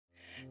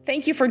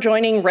Thank you for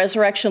joining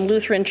Resurrection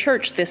Lutheran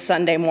Church this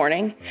Sunday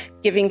morning,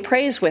 giving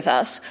praise with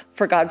us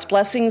for God's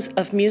blessings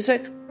of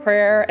music,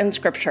 prayer, and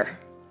scripture.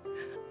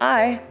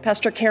 I,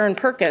 Pastor Karen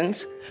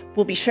Perkins,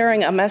 will be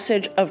sharing a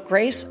message of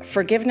grace,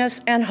 forgiveness,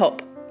 and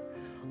hope.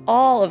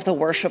 All of the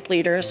worship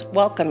leaders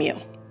welcome you.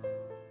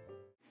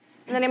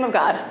 In the name of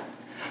God,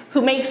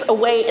 who makes a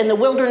way in the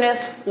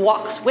wilderness,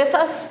 walks with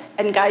us,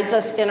 and guides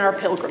us in our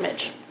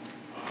pilgrimage.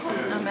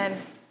 Amen.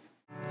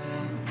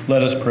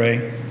 Let us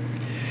pray.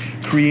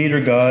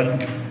 Creator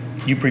God,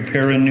 you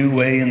prepare a new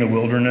way in the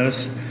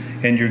wilderness,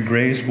 and your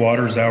grace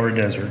waters our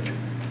desert.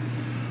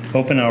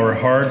 Open our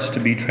hearts to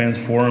be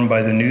transformed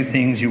by the new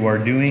things you are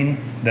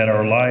doing, that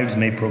our lives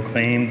may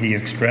proclaim the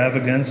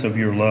extravagance of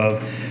your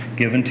love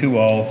given to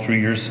all through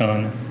your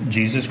Son,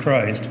 Jesus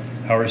Christ,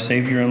 our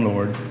Savior and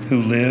Lord,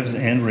 who lives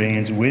and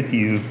reigns with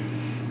you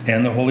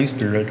and the Holy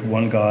Spirit,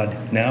 one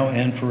God, now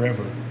and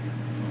forever.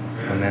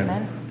 Amen.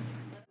 Amen.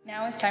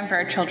 Now it's time for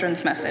our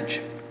children's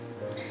message.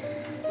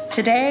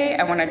 Today,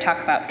 I want to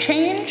talk about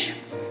change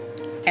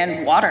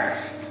and water.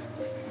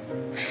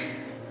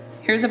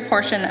 Here's a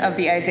portion of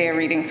the Isaiah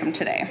reading from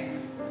today.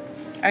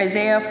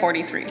 Isaiah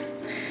 43.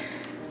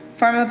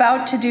 For I'm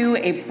about to do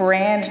a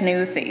brand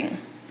new thing.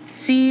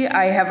 See,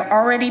 I have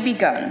already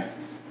begun.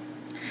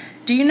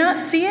 Do you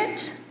not see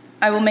it?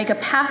 I will make a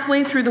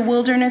pathway through the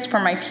wilderness for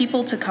my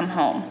people to come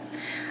home.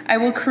 I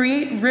will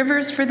create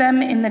rivers for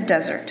them in the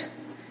desert.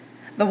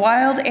 The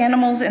wild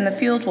animals in the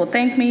field will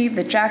thank me,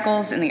 the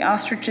jackals and the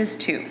ostriches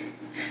too,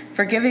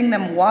 for giving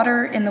them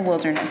water in the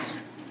wilderness.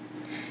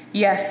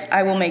 Yes,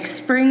 I will make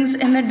springs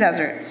in the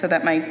desert so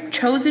that my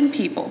chosen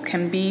people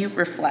can be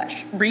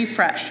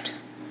refreshed.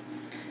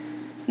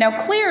 Now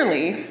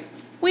clearly,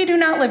 we do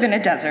not live in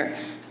a desert.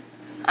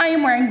 I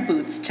am wearing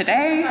boots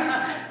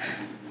today.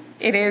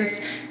 It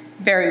is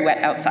very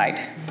wet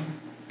outside.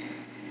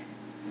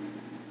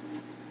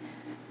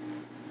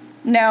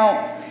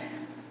 Now,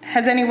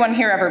 has anyone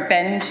here ever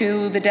been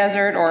to the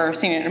desert or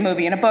seen it in a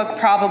movie, in a book?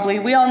 Probably.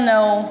 We all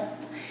know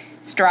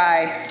it's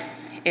dry,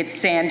 it's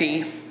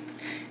sandy,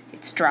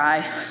 it's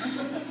dry.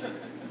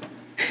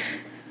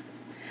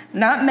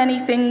 Not many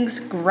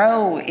things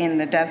grow in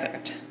the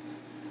desert.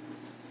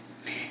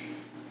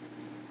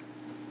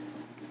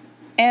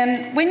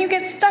 And when you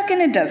get stuck in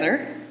a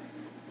desert,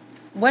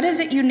 what is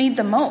it you need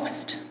the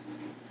most?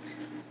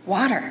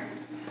 Water.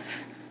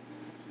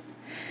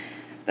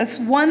 That's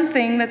one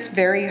thing that's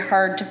very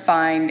hard to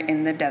find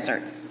in the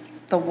desert,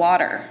 the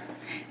water.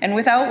 And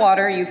without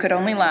water, you could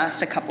only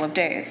last a couple of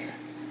days.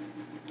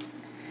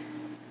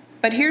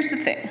 But here's the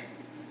thing.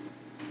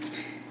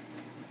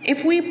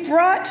 If we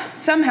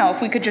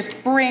could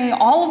just bring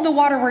all of the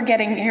water we're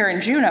getting here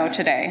in Juneau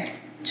today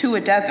to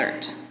a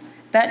desert,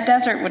 that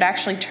desert would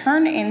actually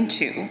turn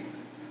into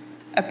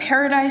a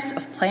paradise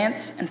of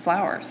plants and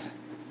flowers.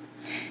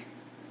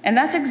 And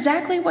that's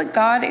exactly what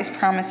God is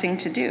promising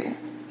to do.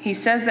 He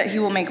says that he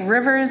will make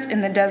rivers in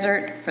the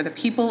desert for the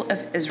people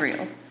of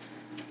Israel.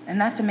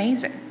 And that's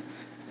amazing.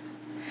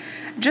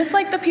 Just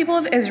like the people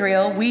of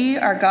Israel, we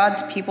are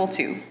God's people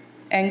too.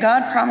 And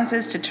God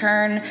promises to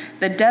turn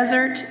the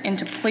desert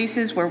into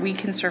places where we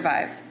can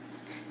survive.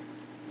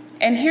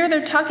 And here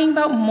they're talking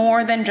about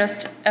more than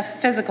just a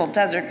physical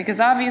desert, because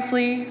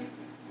obviously,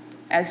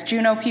 as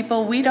Juneau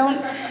people, we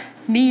don't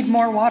need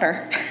more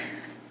water.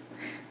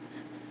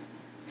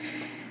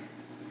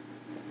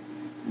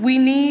 We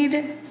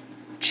need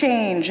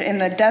change in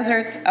the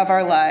deserts of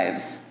our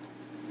lives.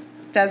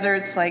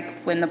 Deserts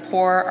like when the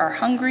poor are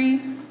hungry,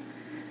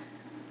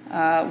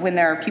 when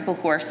there are people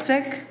who are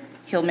sick,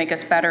 he'll make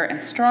us better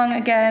and strong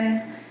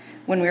again.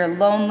 When we are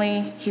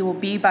lonely, he will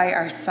be by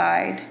our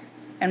side.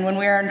 And when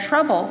we are in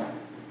trouble,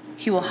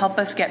 he will help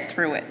us get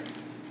through it.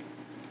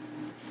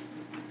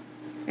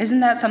 Isn't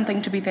that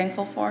something to be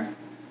thankful for?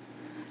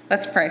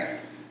 Let's pray.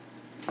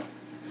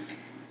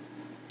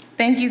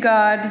 Thank you,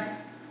 God,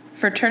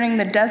 for turning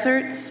the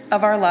deserts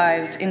of our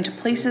lives into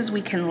places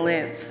we can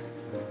live.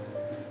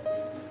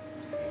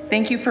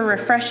 Thank you for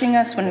refreshing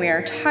us when we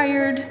are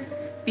tired,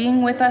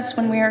 being with us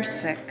when we are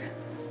sick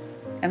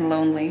and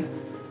lonely.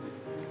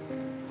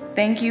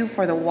 Thank you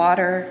for the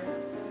water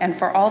and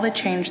for all the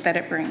change that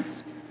it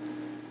brings.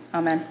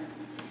 Amen.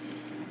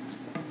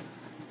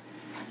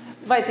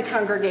 Invite the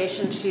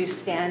congregation to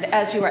stand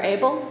as you are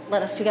able.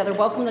 Let us together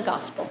welcome the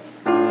gospel.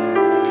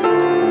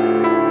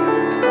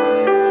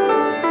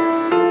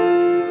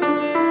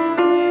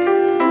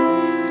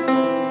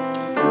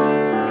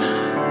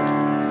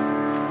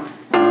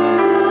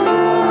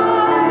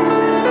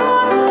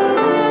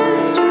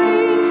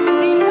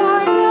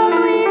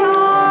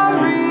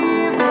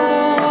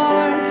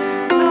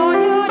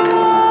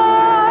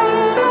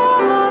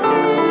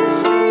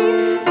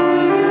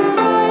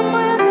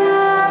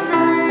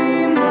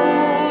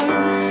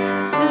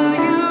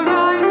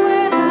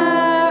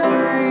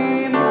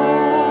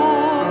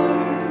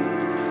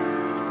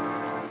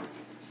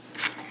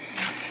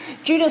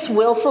 Judas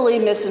willfully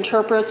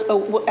misinterprets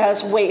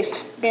as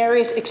waste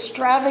Mary's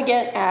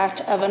extravagant act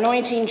of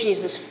anointing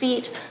Jesus'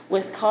 feet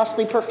with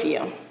costly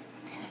perfume.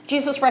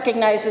 Jesus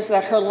recognizes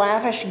that her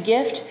lavish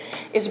gift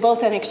is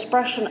both an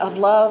expression of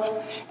love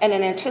and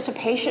an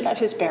anticipation of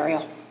his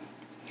burial.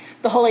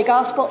 The Holy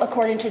Gospel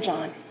according to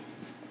John.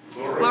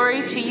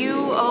 Glory to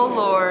you, O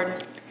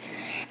Lord.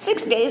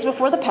 6 days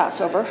before the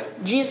Passover,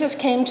 Jesus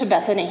came to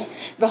Bethany,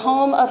 the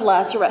home of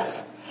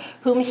Lazarus,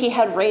 whom he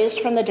had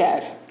raised from the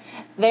dead.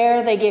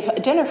 There they gave a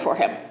dinner for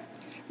him.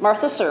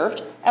 Martha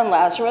served, and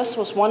Lazarus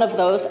was one of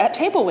those at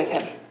table with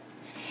him.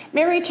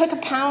 Mary took a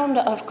pound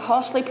of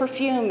costly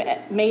perfume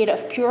made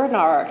of pure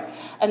nard,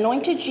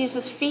 anointed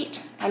Jesus'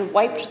 feet, and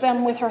wiped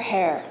them with her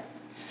hair.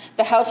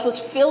 The house was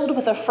filled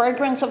with the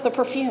fragrance of the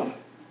perfume.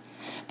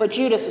 But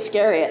Judas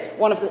Iscariot,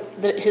 one of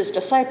his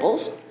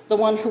disciples, the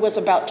one who was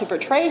about to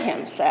betray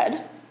him,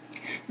 said,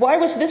 "Why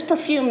was this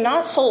perfume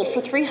not sold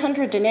for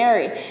 300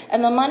 denarii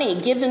and the money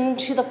given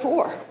to the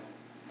poor?"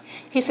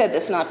 He said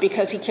this not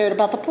because he cared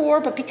about the poor,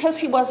 but because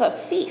he was a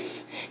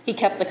thief. He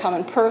kept the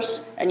common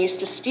purse and used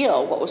to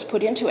steal what was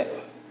put into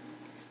it.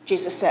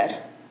 Jesus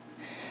said,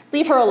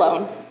 "Leave her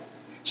alone.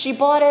 She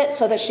bought it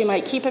so that she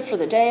might keep it for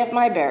the day of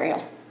my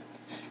burial.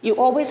 You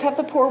always have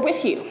the poor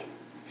with you,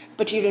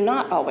 but you do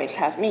not always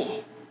have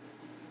me."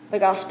 The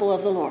Gospel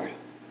of the Lord.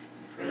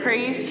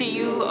 Praise to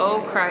you,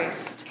 O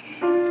Christ.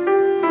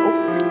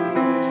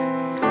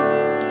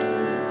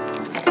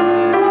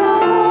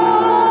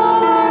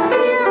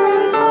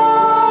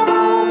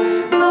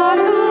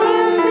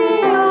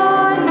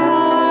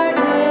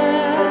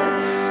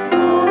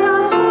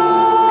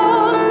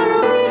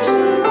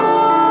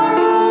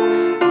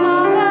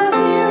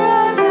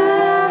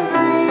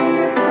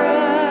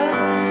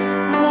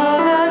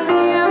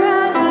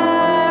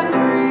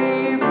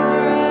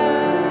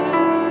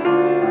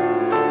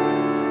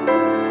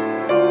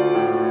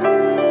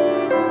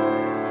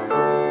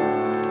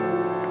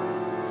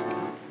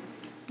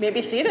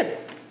 Be seated.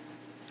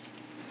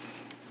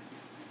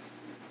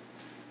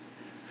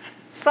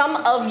 Some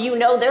of you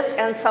know this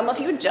and some of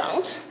you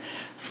don't.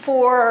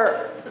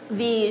 For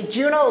the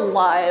Juno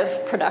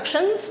Live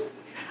productions,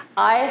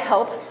 I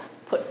help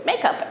put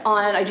makeup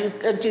on. I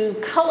do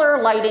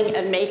color, lighting,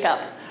 and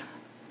makeup,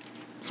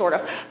 sort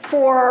of,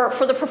 for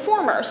the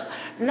performers.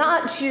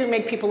 Not to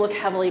make people look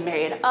heavily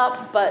made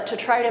up, but to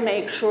try to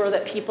make sure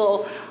that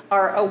people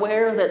are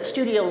aware that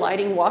studio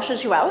lighting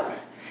washes you out,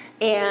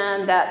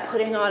 and that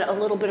putting on a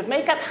little bit of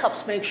makeup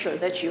helps make sure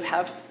that you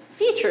have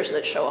features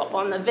that show up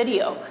on the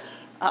video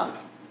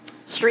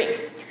stream.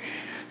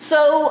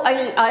 So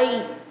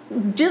I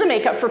do the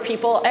makeup for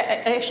people. I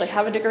actually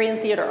have a degree in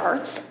theater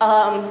arts.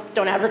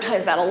 Don't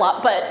advertise that a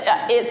lot, but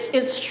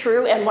it's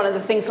true. And one of the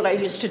things that I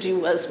used to do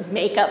was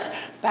makeup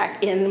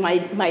back in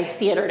my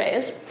theater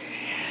days.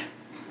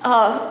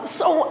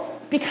 So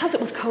because it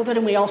was COVID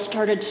and we all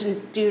started to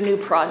do new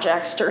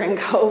projects during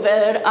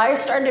COVID, I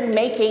started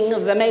making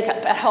the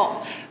makeup at home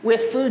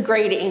with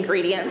food-grade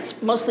ingredients,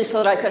 mostly so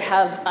that I could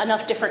have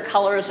enough different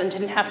colors and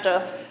didn't have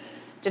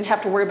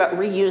to worry about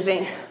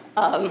reusing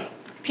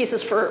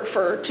pieces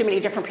for too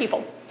many different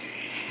people.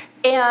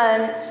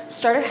 And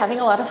started having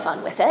a lot of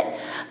fun with it.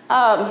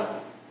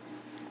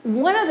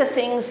 One of the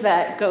things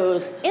that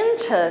goes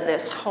into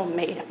this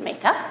homemade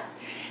makeup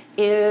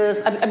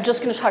is, I'm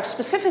just going to talk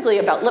specifically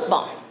about lip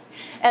balm.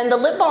 And the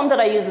lip balm that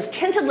I use is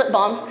tinted lip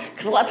balm,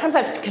 because a lot of times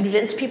I have to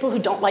convince people who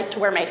don't like to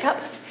wear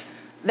makeup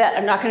that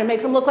I'm not going to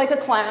make them look like a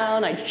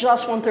clown. I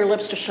just want their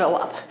lips to show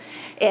up.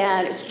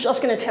 And it's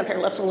just going to tint their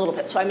lips a little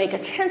bit. So I make a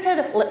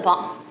tinted lip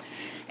balm.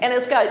 And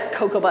it's got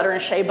cocoa butter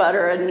and shea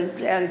butter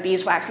and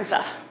beeswax and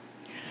stuff.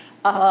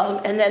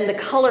 And then the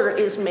color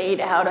is made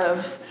out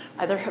of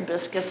either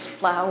hibiscus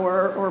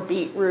flower or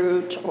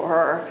beetroot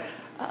or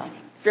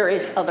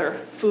various other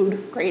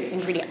food-grade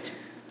ingredients.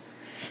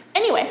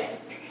 Anyway,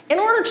 in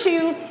order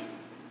to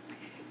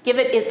give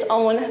it its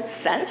own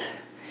scent,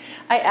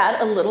 I add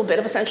a little bit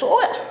of essential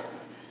oil.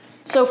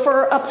 So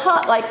for a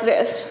pot like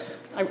this,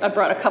 I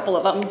brought a couple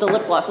of them, the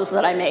lip glosses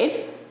that I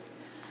made.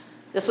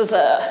 This is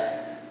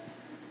a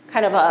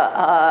kind of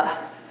a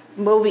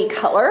mauvey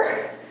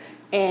color,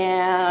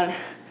 and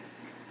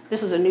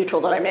this is a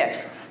neutral that I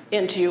mix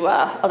into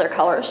other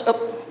colors.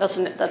 Oh, that's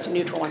a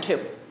neutral one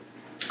too.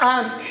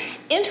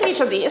 Into each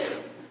of these,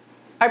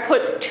 I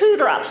put 2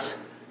 drops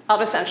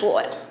of essential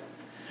oil.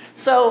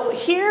 So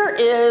here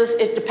is,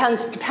 it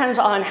depends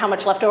on how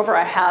much leftover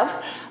I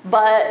have,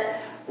 but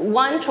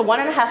 1 to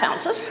 1.5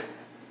 ounces,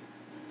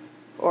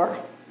 or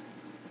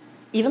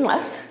even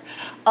less,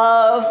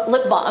 of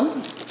lip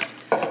balm.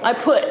 I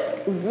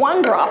put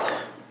 1 drop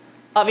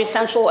of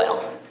essential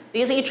oil.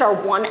 These each are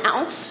 1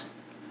 ounce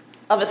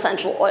of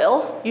essential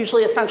oil.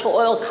 Usually essential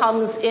oil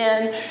comes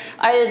in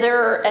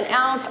either an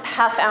ounce,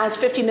 half ounce,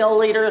 50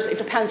 milliliters. It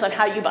depends on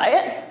how you buy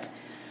it.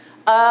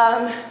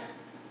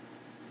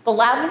 The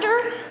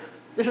lavender,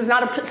 this is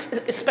not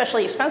a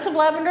especially expensive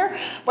lavender,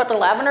 but the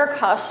lavender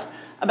costs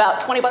about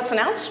 20 bucks an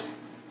ounce.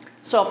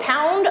 So a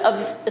pound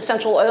of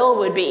essential oil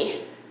would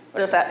be,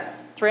 what is that,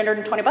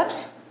 320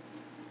 bucks?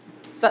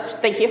 So,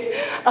 thank you.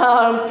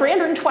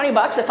 320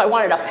 bucks if I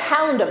wanted a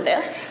pound of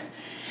this.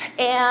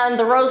 And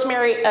the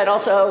rosemary, it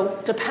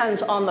also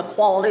depends on the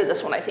quality.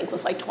 This one I think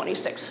was like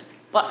 26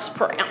 bucks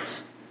per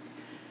ounce.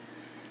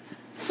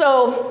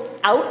 So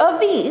out of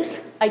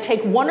these, I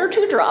take 1 or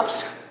 2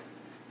 drops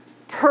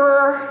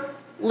per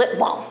lip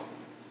balm.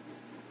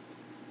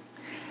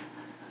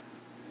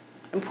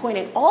 I'm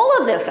pointing all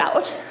of this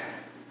out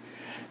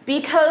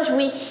because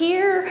we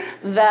hear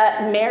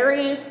that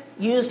Mary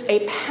used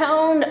a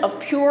pound of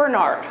pure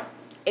nard.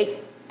 A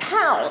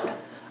pound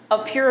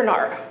of pure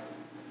nard.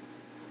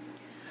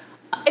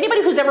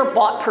 Anybody who's ever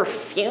bought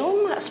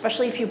perfume,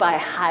 especially if you buy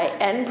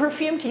high-end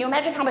perfume, can you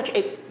imagine how much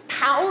a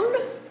pound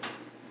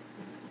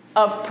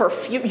of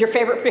perfume, your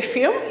favorite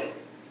perfume?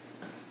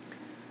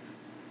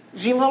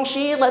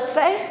 Givenchy, let's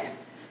say.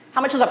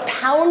 How much is a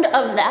pound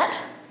of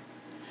that?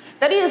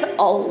 That is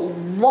a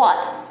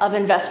lot of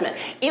investment.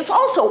 It's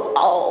also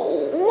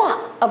a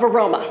lot of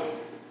aroma.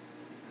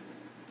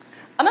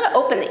 I'm going to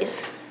open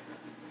these.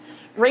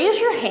 Raise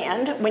your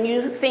hand when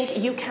you think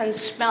you can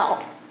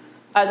smell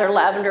either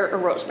lavender or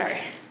rosemary.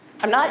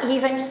 I'm not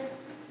even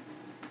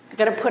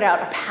going to put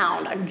out a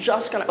pound. I'm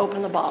just going to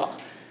open the bottle.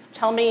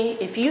 Tell me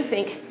if you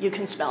think you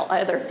can smell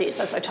either of these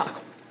as I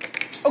talk.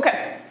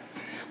 Okay,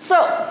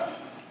 so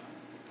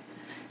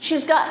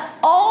she's got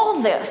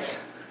all this,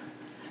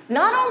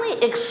 not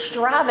only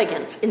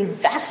extravagance,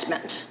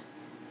 investment,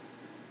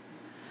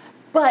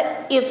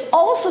 but it's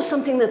also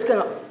something that's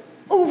going to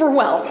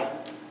overwhelm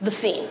the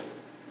scene,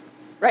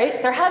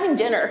 right? They're having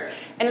dinner,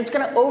 and it's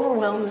going to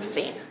overwhelm the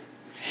scene.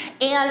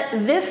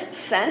 And this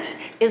scent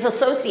is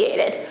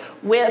associated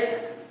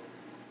with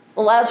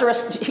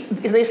Lazarus.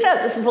 They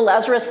said this is the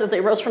Lazarus that they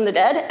rose from the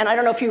dead. And I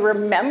don't know if you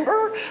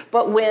remember,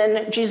 but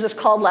when Jesus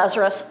called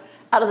Lazarus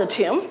out of the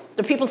tomb,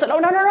 the people said, oh,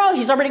 no,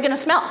 he's already going to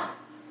smell,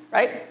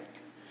 right?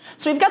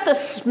 So we've got the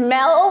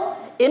smell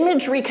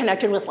imagery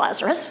connected with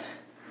Lazarus.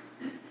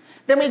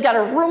 Then we've got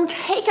a room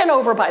taken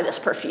over by this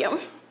perfume.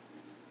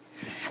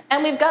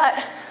 And we've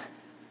got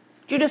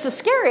Judas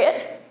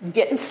Iscariot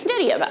getting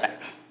snitty about it.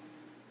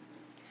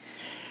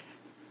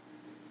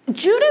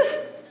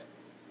 Judas,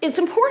 it's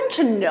important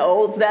to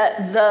know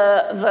that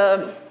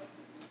the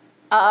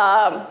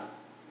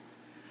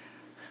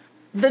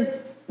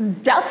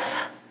depth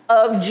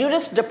of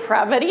Judas'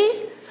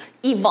 depravity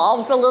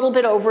evolves a little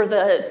bit over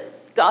the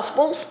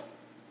Gospels.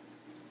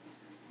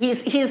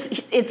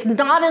 It's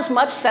not as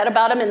much said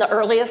about him in the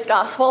earliest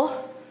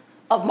Gospel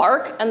of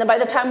Mark, and then by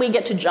the time we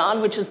get to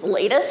John, which is the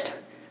latest,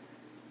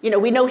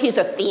 we know he's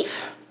a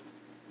thief.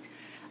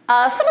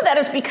 Some of that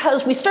is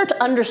because we start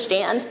to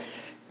understand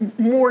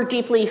more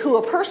deeply who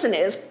a person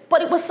is,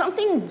 but it was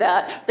something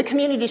that the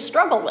community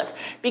struggled with,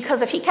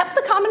 because if he kept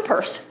the common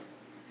purse,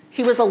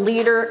 he was a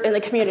leader in the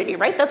community,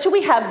 right? That's who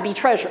we have be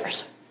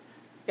treasurers.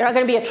 You're not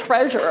going to be a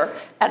treasurer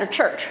at a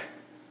church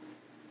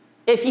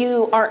if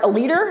you aren't a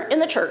leader in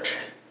the church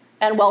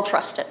and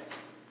well-trusted.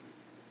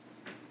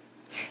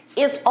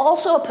 It's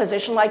also a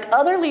position like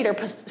other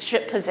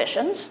leadership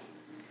positions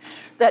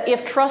that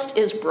if trust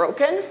is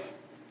broken,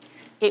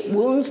 it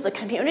wounds the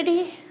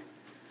community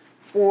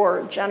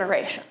for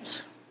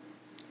generations.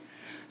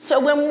 So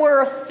when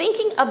we're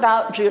thinking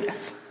about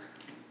Judas,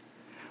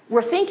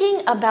 we're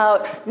thinking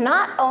about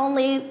not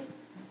only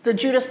the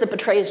Judas that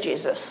betrays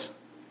Jesus,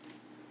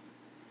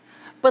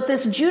 but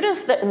this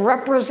Judas that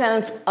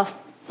represents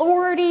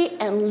authority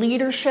and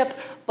leadership,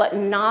 but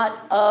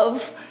not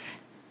of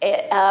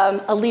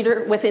a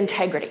leader with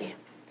integrity.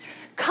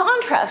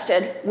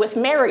 Contrasted with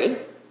Mary,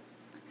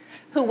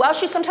 who, while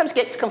she sometimes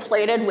gets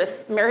conflated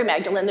with Mary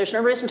Magdalene, there's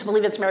no reason to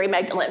believe it's Mary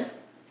Magdalene,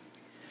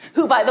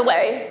 who, by the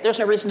way, there's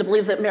no reason to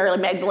believe that Mary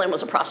Magdalene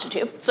was a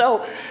prostitute.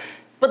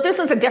 But this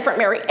is a different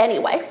Mary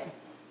anyway.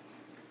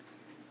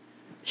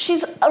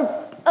 She's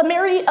a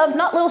Mary of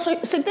not a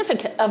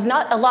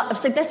lot of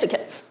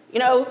significance.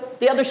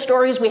 The other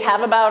stories we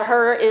have about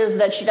her is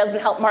that she doesn't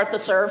help Martha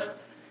serve,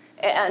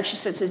 and she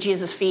sits at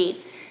Jesus'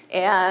 feet,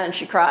 and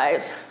she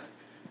cries.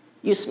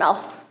 You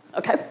smell,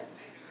 okay?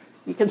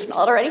 You can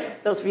smell it already,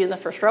 those of you in the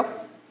first row.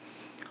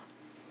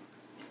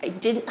 I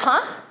didn't,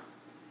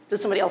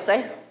 Did somebody else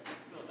say?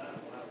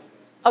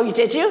 Oh,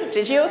 did you?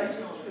 Did you?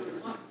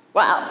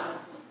 Wow.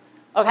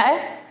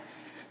 Okay.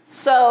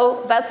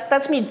 So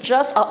that's me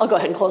just, I'll go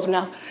ahead and close them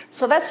now.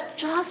 So that's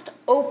just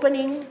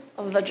opening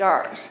of the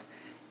jars.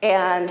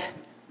 And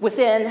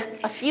within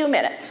a few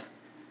minutes,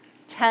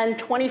 10,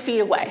 20 feet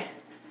away,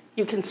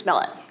 you can smell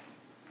it.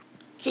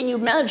 Can you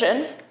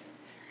imagine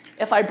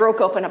if I broke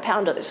open a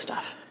pound of this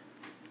stuff?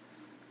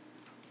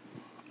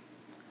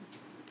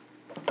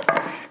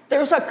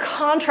 There's a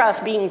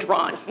contrast being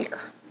drawn here.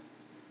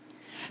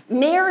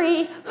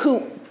 Mary,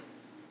 who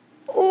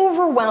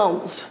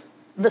overwhelms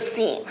the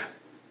scene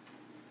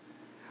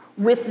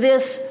with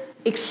this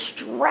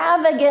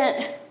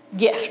extravagant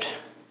gift,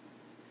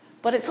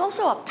 but it's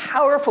also a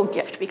powerful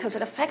gift because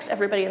it affects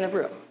everybody in the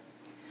room.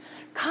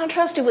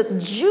 Contrasted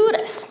with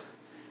Judas,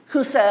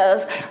 who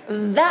says,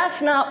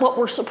 that's not what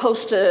we're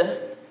supposed to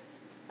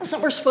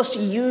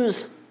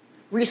use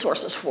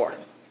resources for.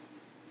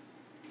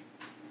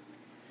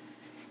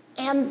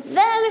 And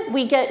then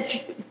we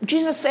get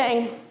Jesus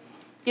saying,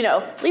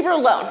 leave her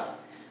alone.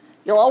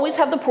 You'll always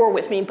have the poor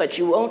with me, but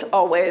you won't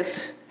always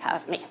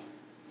have me.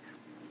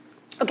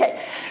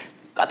 Okay,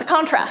 got the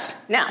contrast.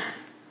 Now,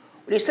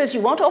 When he says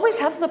you won't always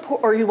have the poor,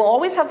 or you will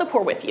always have the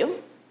poor with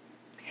you,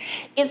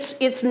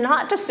 it's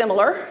not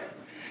dissimilar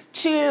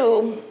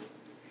to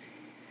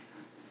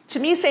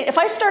me saying, if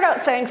I start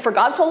out saying, for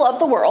God so loved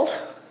the world,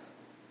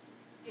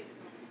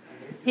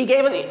 he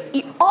gave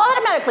it,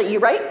 automatically,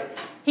 right?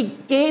 He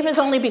gave his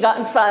only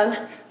begotten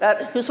son,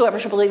 that whosoever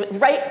should believe it.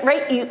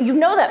 Right? You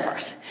know that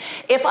verse.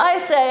 If I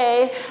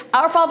say,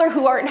 our Father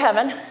who art in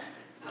heaven,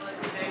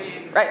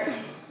 right?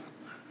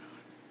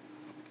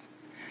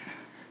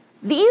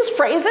 These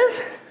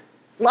phrases,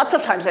 lots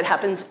of times it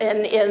happens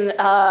in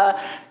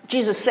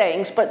Jesus'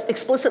 sayings, but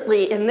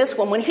explicitly in this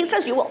one, when he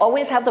says you will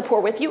always have the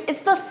poor with you,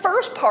 it's the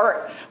first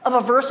part of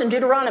a verse in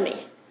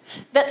Deuteronomy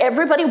that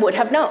everybody would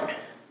have known.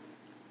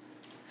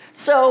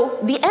 So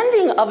the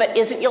ending of it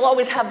isn't you'll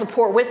always have the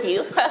poor with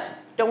you.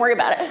 Don't worry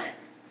about it.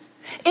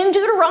 In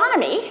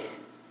Deuteronomy, I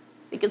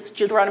think it's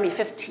Deuteronomy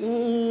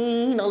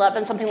 15,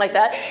 11, something like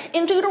that.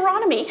 In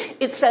Deuteronomy,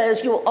 it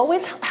says you will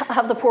always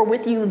have the poor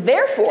with you.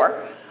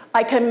 Therefore,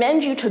 I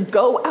commend you to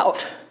go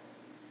out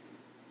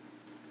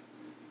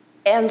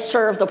and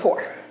serve the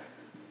poor.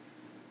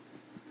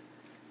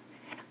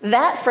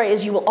 That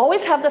phrase, you will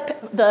always have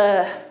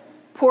the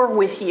poor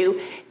with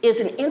you, is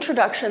an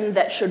introduction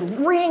that should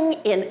ring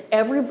in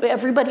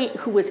everybody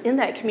who was in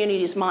that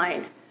community's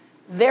mind.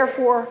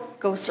 Therefore,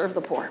 go serve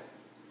the poor.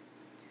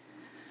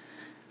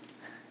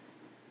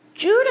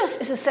 Judas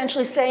is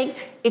essentially saying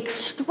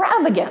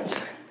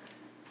extravagance.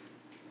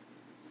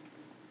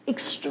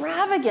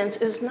 Extravagance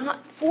is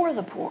not for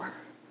the poor.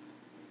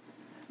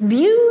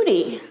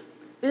 Beauty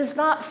is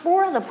not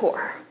for the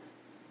poor.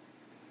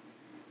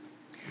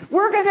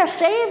 We're going to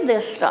save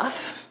this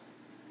stuff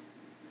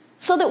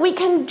so that we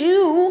can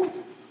do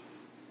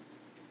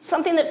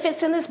something that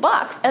fits in this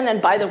box. And then,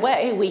 by the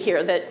way, we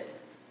hear that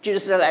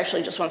Judas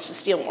actually just wants to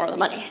steal more of the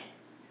money.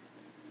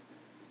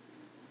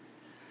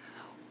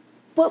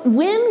 But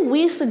when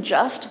we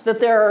suggest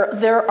that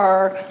there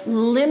are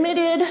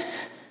limited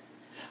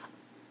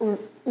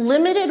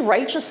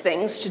righteous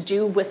things to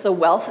do with the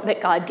wealth that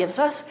God gives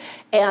us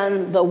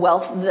and the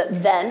wealth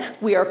that then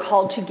we are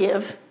called to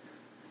give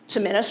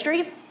to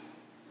ministry,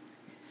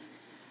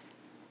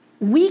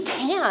 we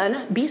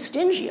can be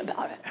stingy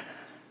about it.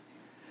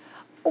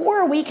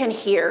 Or we can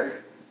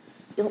hear,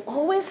 you'll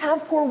always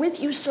have poor with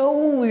you,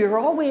 so you're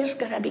always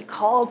going to be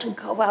called to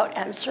go out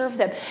and serve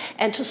them,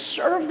 and to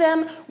serve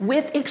them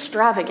with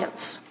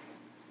extravagance.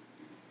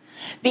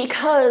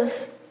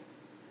 Because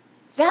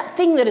that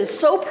thing that is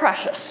so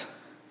precious,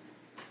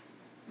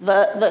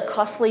 the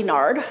costly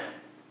nard,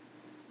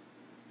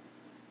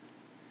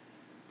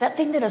 that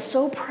thing that is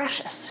so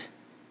precious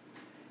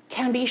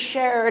can be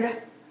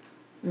shared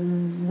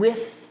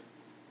with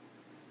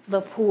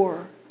the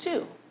poor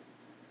too.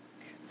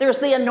 There's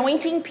the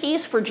anointing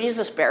piece for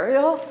Jesus'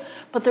 burial,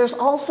 but there's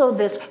also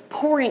this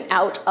pouring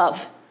out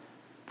of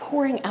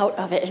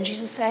it. And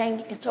Jesus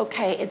saying, it's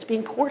okay, it's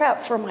being poured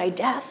out for my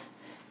death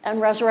and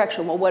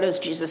resurrection. Well, what is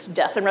Jesus'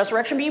 death and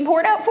resurrection being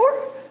poured out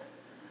for?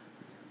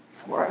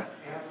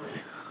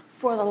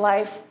 For the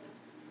life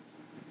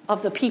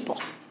of the people.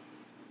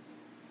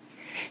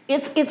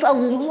 It's a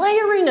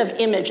layering of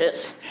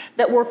images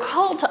that we're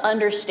called to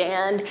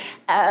understand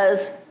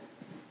as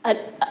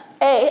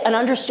an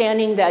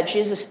understanding that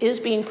Jesus is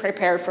being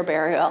prepared for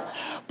burial,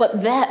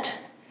 but that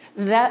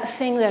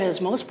thing that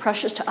is most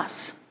precious to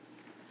us,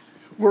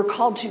 we're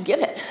called to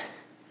give it.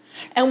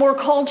 And we're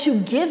called to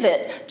give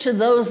it to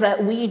those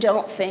that we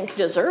don't think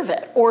deserve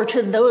it, or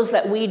to those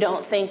that we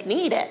don't think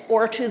need it,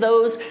 or to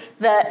those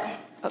that,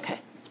 okay,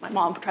 it's my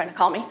mom trying to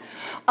call me.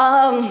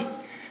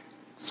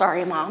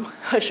 Sorry, Mom.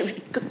 I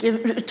should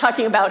be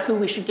talking about who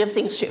we should give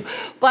things to.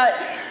 But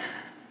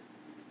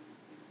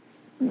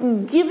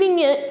giving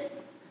it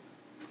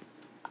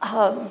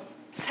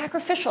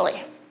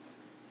sacrificially,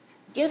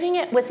 giving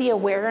it with the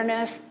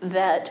awareness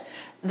that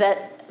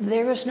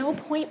there is no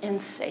point in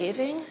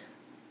saving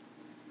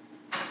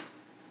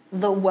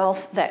the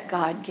wealth that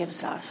God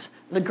gives us,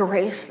 the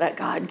grace that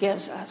God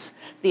gives us,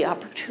 the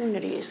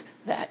opportunities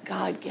that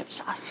God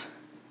gives us.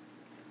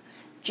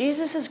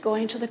 Jesus is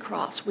going to the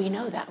cross. We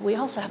know that. We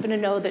also happen to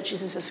know that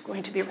Jesus is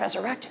going to be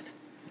resurrected.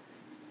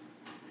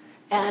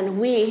 And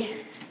we,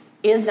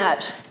 in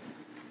that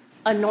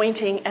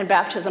anointing and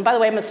baptism, by the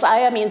way,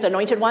 Messiah means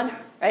anointed one,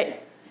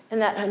 right? In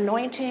that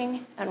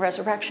anointing and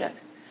resurrection,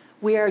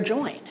 we are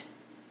joined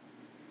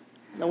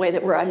in the way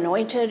that we're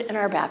anointed in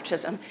our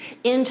baptism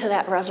into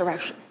that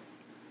resurrection.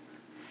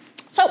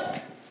 So,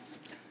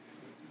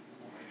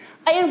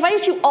 I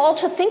invite you all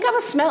to think of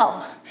a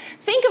smell.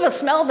 Think of a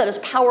smell that is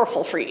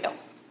powerful for you.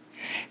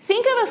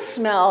 Think of a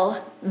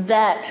smell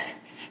that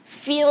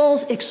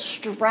feels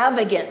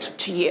extravagant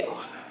to you.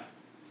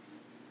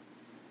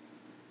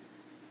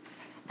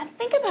 And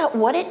think about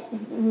what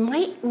it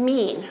might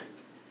mean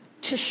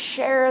to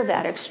share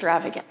that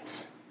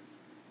extravagance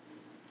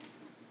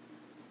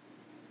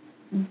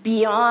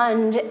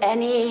beyond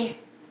any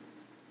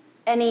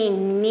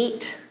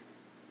neat,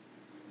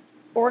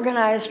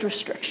 organized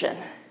restriction,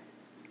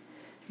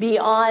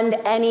 beyond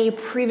any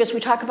previous.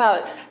 We talk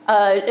about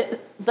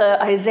the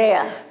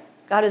Isaiah.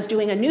 God is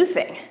doing a new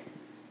thing.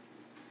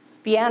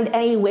 beyond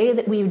any way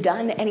that we've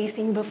done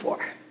anything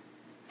before.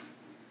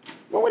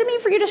 What would it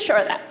mean for you to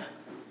share that?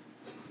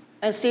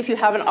 And see if you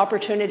have an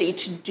opportunity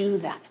to do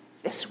that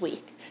this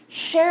week.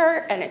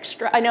 Share an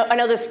I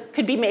know this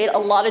could be made a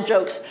lot of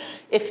jokes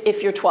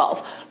if you're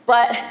 12,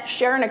 but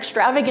share an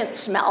extravagant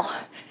smell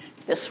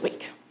this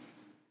week.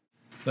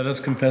 Let us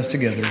confess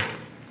together.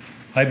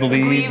 I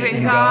believe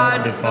in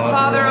God, the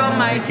Father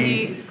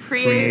Almighty,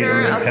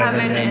 creator of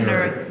heaven and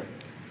earth.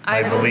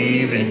 I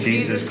believe in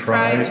Jesus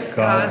Christ,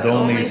 God's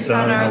only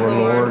Son, our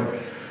Lord,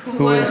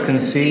 who was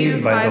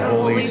conceived by the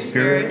Holy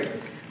Spirit,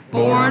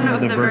 born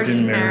of the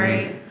Virgin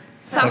Mary,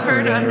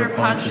 suffered under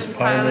Pontius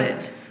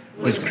Pilate,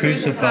 was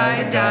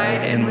crucified,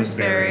 died, and was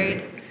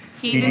buried.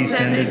 He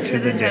descended to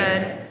the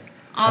dead.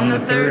 On the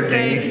third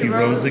day he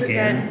rose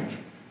again.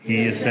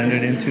 He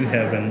ascended into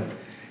heaven.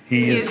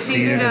 He is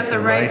seated at the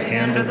right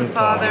hand of the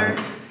Father,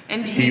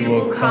 and he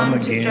will come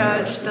to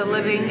judge the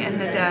living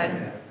and the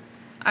dead.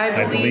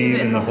 I believe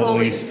in the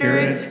Holy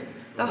Spirit,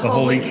 the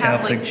Holy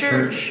Catholic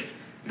Church,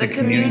 the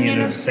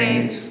communion of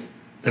saints,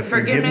 the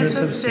forgiveness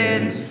of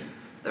sins,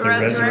 the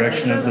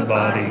resurrection of the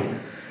body,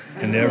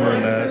 and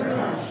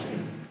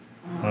everlasting.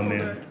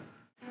 Amen.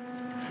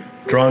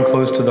 Drawn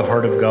close to the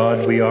heart of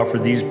God, we offer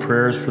these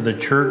prayers for the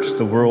church,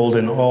 the world,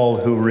 and all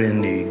who are in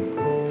need.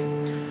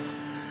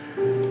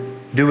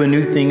 Do a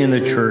new thing in the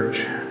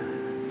church.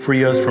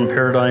 Free us from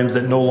paradigms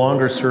that no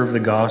longer serve the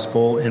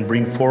gospel and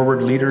bring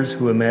forward leaders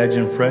who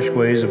imagine fresh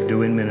ways of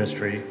doing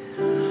ministry.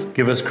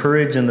 Give us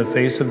courage in the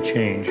face of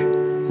change.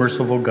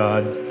 Merciful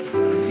God.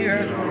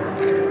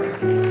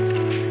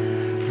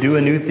 Do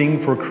a new thing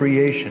for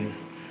creation.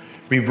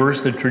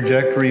 Reverse the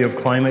trajectory of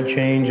climate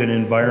change and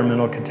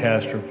environmental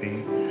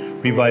catastrophe.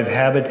 Revive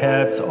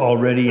habitats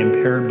already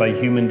impaired by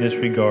human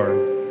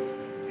disregard.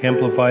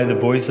 Amplify the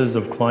voices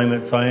of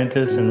climate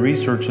scientists and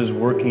researchers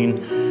working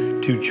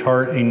to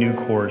chart a new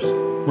course.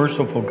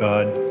 Merciful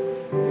God.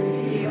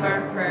 Receive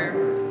our prayer.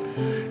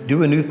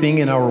 Do a new thing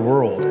in our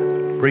world.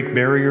 Break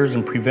barriers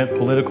and prevent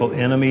political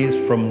enemies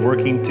from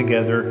working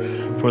together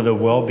for the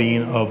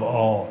well-being of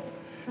all.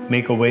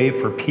 Make a way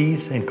for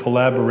peace and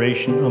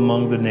collaboration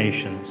among the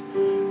nations.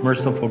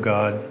 Merciful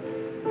God,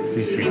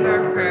 receive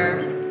our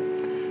prayer.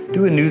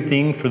 Do a new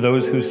thing for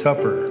those who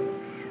suffer.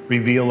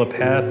 Reveal a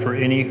path for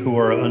any who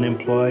are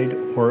unemployed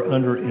or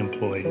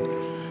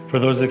underemployed, for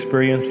those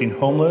experiencing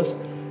homeless,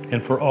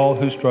 and for all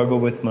who struggle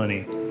with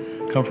money.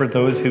 Comfort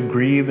those who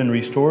grieve and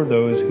restore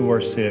those who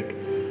are sick.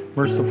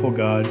 Merciful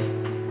God,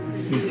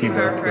 receive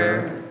our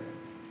prayer.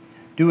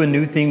 Do a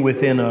new thing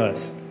within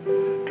us.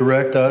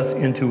 Direct us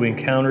into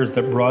encounters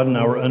that broaden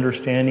our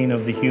understanding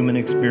of the human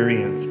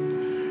experience.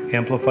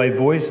 Amplify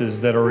voices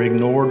that are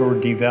ignored or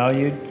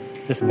devalued,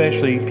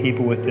 especially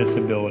people with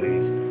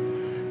disabilities.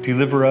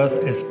 Deliver us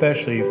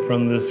especially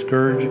from the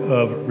scourge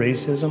of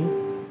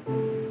racism.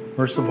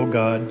 Merciful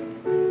God,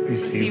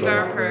 receive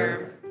our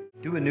prayer.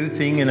 Do a new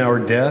thing in our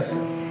death.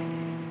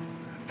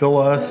 Fill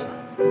us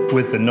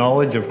with the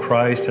knowledge of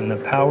Christ and the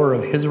power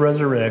of his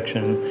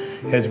resurrection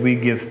as we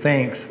give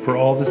thanks for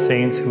all the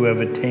saints who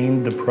have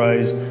attained the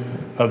prize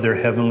of their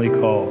heavenly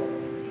call.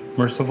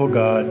 Merciful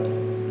God,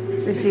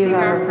 receive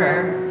our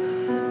prayer.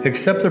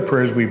 Accept the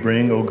prayers we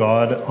bring, O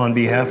God, on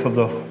behalf of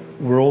the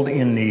world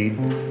in need,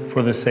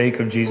 for the sake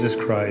of Jesus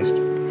Christ.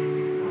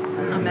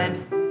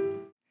 Amen.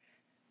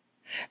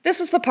 This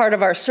is the part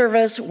of our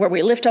service where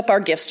we lift up our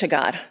gifts to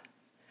God.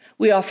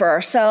 We offer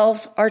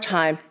ourselves, our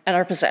time, and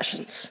our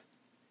possessions.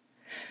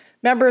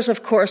 Members,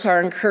 of course, are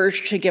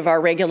encouraged to give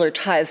our regular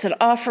tithes and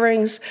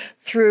offerings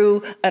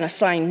through an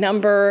assigned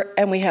number,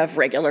 and we have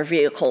regular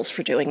vehicles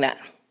for doing that.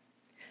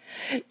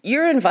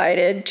 You're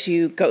invited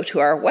to go to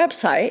our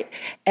website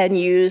and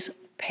use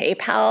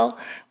PayPal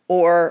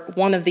or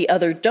one of the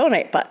other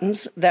donate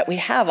buttons that we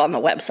have on the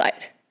website.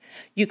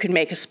 You can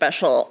make a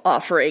special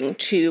offering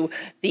to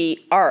the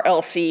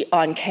RLC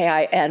on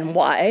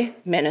KINY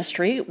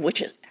ministry,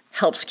 which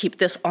helps keep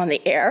this on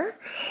the air,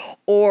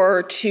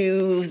 or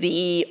to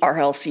the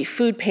RLC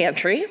Food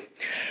Pantry,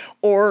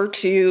 or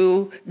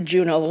to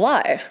Juno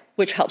Live,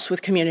 which helps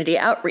with community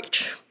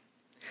outreach.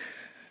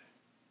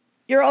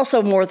 You're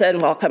also more than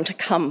welcome to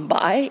come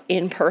by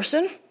in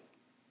person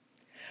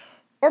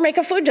or make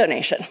a food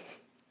donation.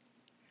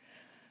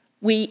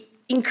 We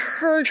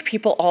encourage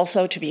people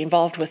also to be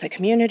involved with the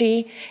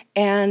community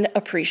and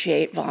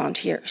appreciate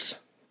volunteers.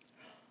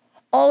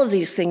 All of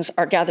these things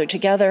are gathered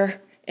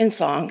together in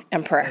song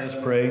and prayer. Let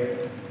us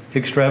pray.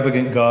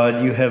 Extravagant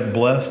God, you have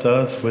blessed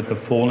us with the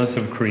fullness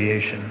of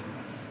creation.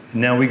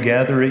 Now we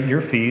gather at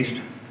your feast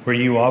where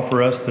you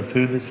offer us the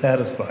food that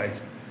satisfies.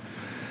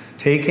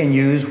 Take and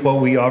use what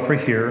we offer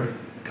here.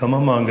 Come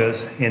among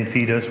us and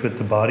feed us with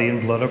the body and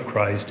blood of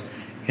Christ,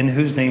 in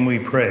whose name we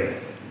pray.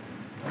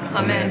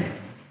 Amen.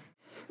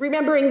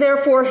 Remembering,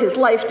 therefore, his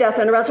life, death,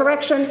 and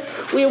resurrection,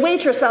 we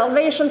await your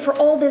salvation for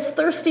all this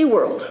thirsty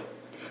world.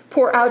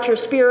 Pour out your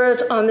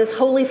Spirit on this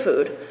holy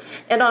food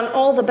and on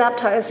all the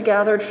baptized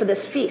gathered for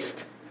this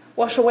feast.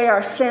 Wash away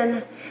our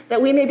sin,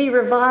 that we may be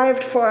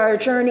revived for our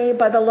journey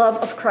by the love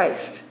of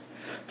Christ.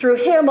 Through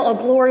him, all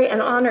glory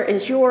and honor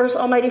is yours,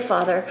 Almighty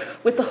Father,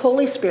 with the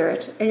Holy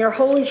Spirit and your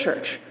holy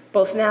church,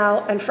 both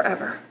now and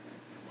forever.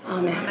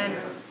 Amen. Amen.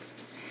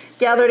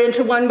 Gathered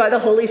into one by the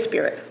Holy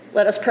Spirit,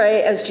 let us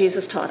pray as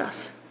Jesus taught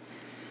us.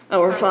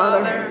 Our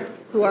Father,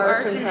 who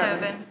art in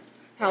heaven,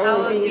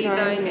 hallowed be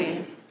thy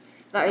name.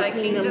 Thy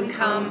kingdom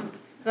come,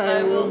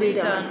 thy will be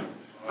done,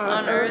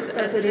 on earth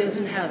as it is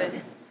in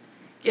heaven.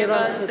 Give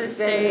us this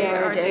day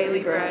our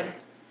daily bread,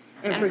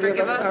 and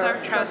forgive us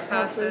our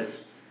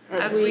trespasses,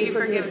 as we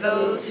forgive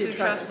those who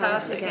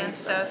trespass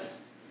against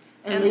us.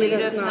 And lead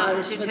us not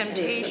into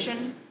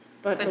temptation,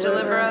 but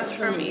deliver us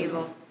from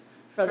evil.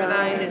 For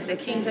thine is the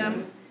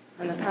kingdom,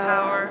 and the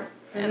power,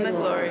 and the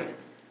glory,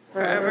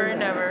 forever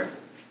and ever.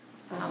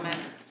 Amen.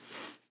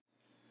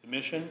 The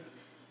mission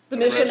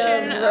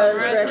of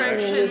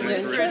Resurrection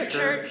Lutheran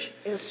Church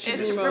is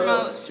to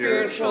promote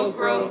spiritual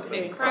growth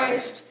in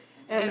Christ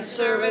and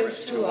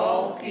service to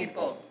all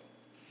people.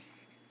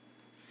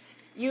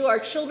 You are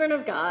children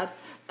of God,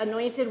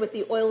 anointed with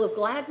the oil of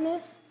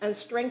gladness and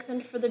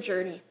strengthened for the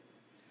journey.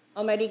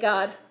 Almighty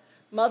God,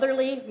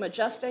 motherly,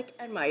 majestic,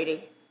 and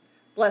mighty,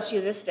 bless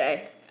you this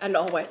day and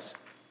always.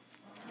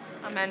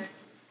 Amen.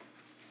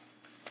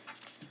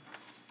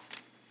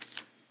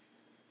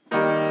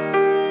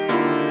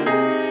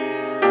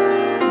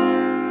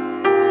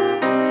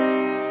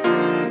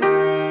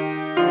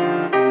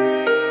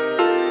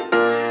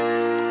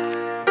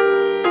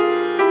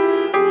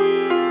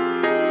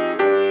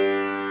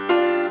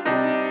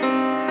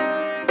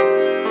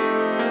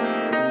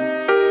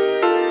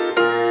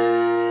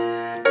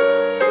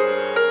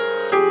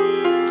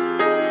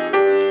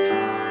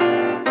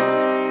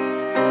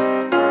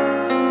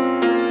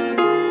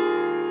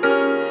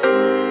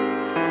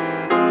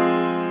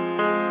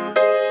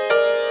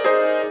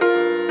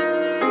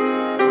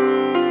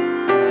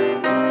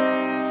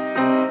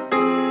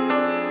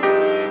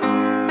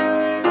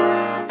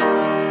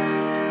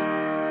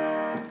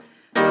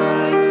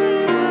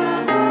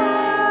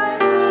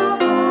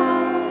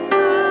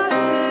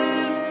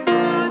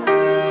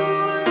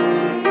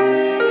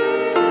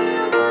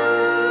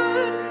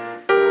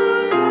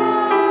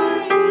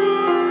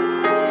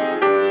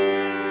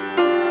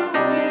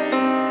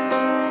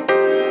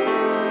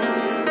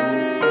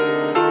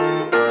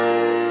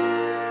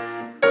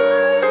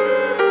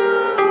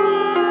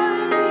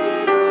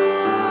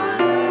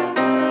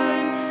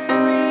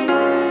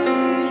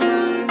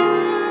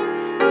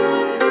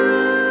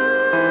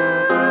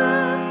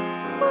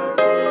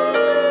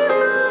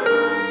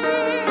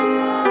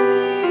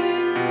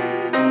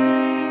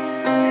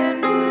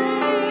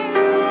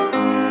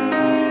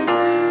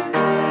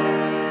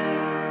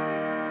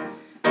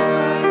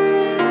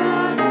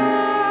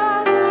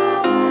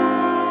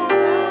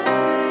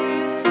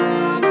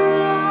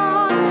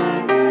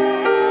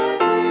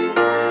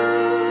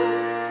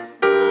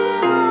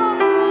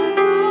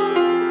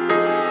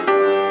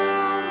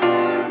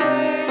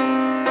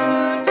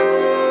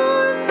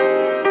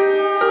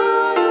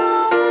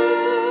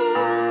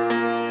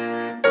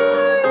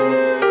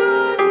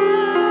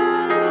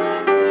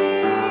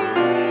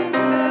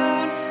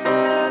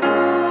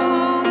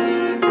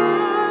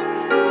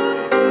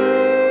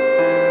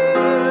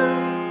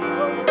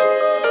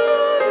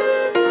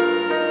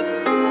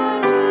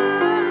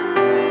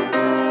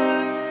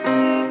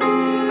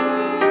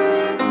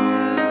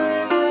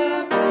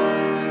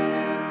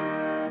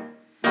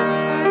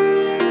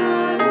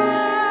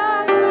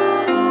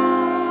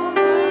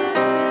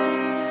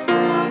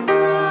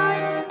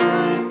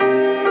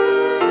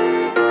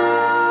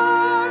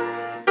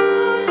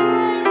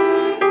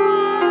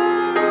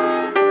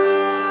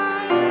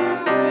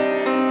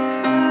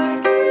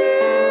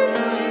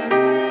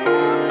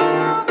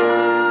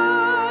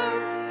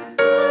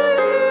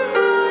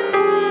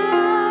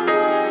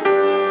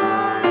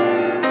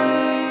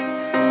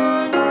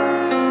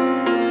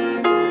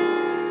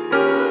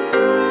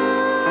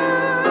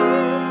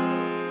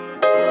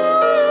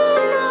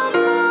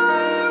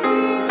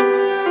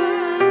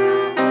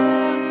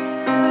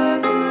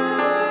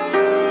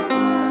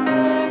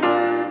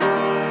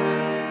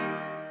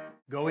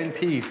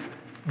 Peace.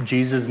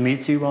 Jesus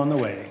meets you on the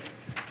way.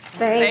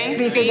 Thanks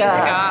be to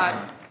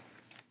God.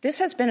 This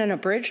has been an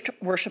abridged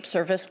worship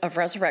service of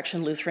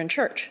Resurrection Lutheran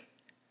Church.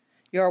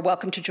 You are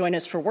welcome to join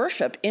us for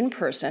worship in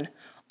person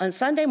on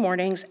Sunday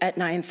mornings at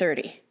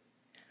 9:30.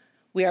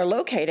 We are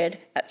located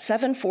at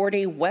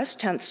 740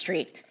 West 10th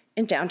Street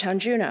in downtown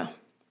Juneau.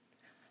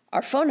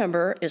 Our phone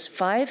number is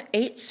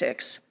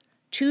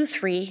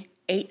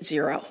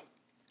 586-2380.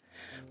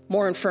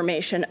 More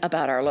information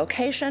about our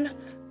location,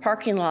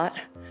 parking lot,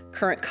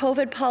 current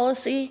COVID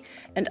policy,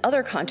 and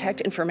other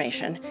contact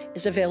information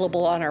is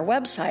available on our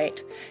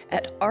website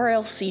at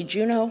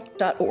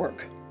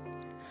rlcjuneau.org.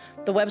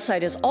 The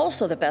website is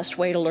also the best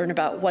way to learn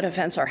about what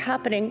events are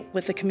happening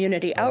with the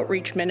community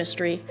outreach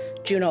ministry,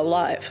 Juneau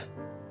Live.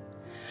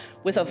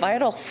 With a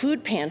vital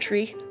food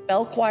pantry,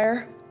 bell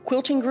choir,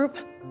 quilting group,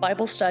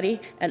 Bible study,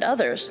 and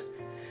others,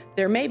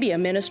 there may be a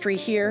ministry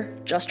here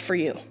just for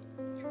you.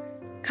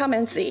 Come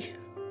and see.